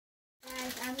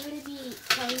to be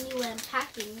telling you what I'm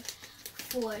packing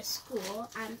for school.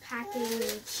 I'm packing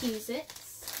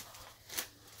Cheez-Its,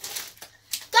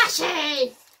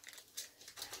 Gushers,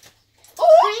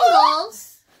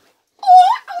 Pringles,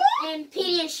 and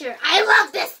Pediasure. I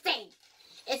love this thing.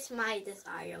 It's my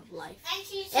desire of life.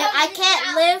 And I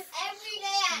can't live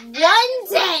one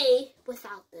day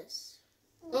without this.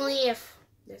 Only if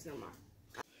there's no more.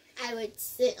 I would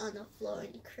sit on the floor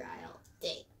and cry all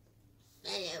day.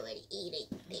 And I would eat it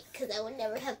because I would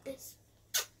never have this.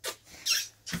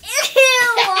 Ew!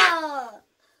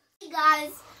 Hey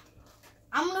guys,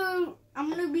 I'm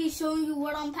gonna be showing you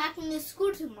what I'm packing to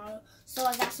school tomorrow. So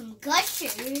I got some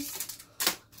Gushers,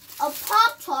 a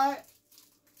Pop-Tart,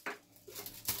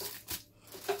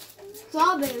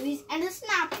 strawberries, and a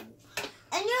Snapple.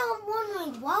 And you're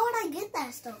wondering, why would I get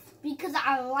that stuff? Because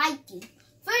I like it.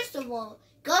 First of all,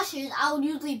 Gushers, I would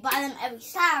usually buy them every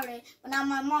Saturday, but now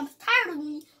my mom's tired of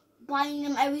me buying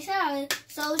them every Saturday,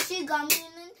 so she got me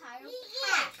an entire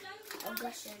pack of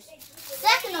Gushers.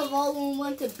 Second of all, when we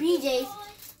went to BJ's,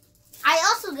 I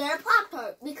also got a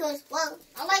Pop-Tart because, well,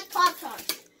 I like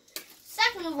Pop-Tarts.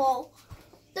 Second of all,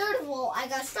 third of all, I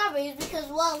got strawberries because,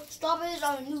 well, strawberries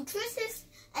are nutritious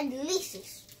and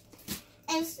delicious.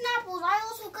 And Snapples, I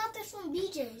also got this from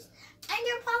BJ's. And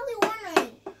you're probably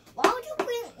wondering, why would you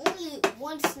bring only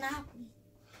one Snapple,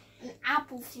 an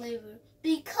apple flavor?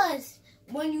 Because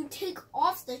when you take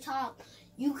off the top,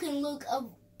 you can look up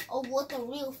what the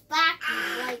real fact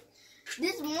is. Like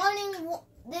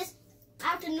this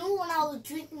afternoon when I was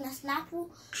drinking the Snapple,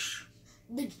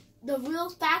 the real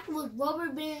fact was rubber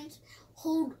bands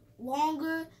hold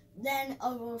longer than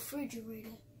a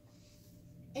refrigerator.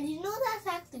 And you know that's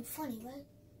actually funny, right?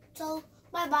 So,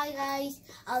 bye-bye, guys.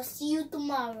 I'll see you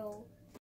tomorrow.